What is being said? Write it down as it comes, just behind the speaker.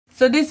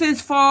So this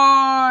is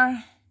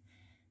for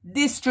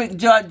District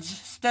Judge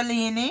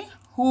Stellini,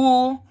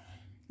 who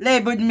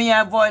labeled me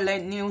a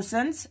violent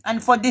nuisance,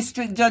 and for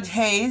District Judge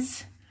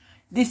Hayes,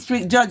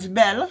 District Judge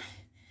Bell,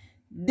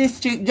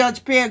 District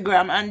Judge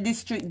Pegram, and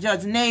District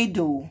Judge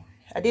Naidu.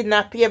 I didn't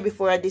appear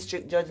before a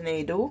District Judge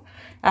Naidu.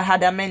 I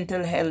had a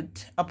mental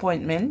health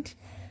appointment.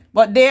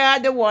 But they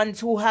are the ones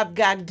who have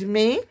gagged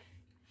me.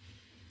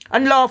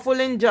 Unlawful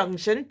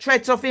injunction,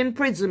 threats of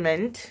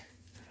imprisonment,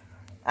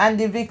 and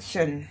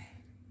eviction.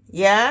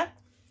 Yeah?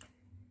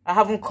 I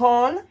haven't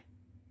called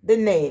the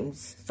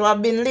names. So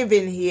I've been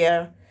living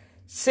here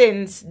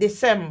since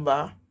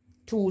December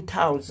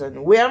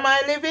 2000. Where am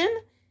I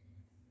living?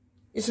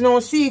 It's no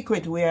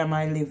secret where am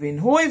I living.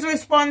 Who is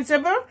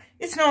responsible?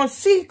 It's no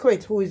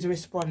secret who is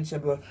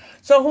responsible.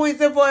 So who is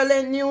the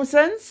violent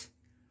nuisance?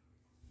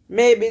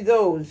 Maybe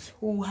those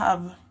who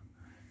have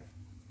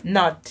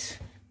not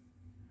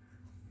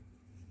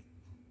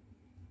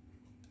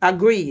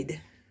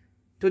agreed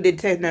to the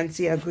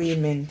tenancy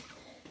agreement.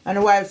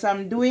 And whilst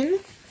I'm doing,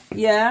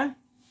 yeah,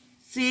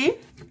 see,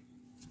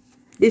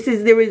 this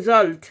is the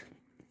result,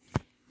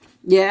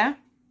 yeah,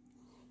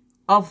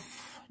 of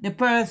the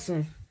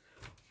person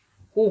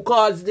who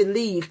caused the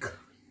leak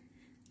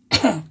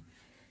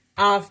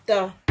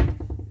after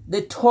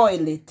the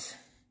toilet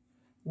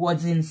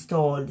was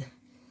installed.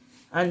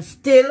 And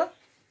still,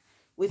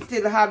 we're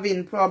still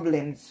having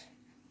problems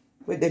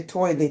with the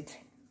toilet.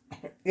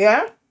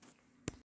 Yeah?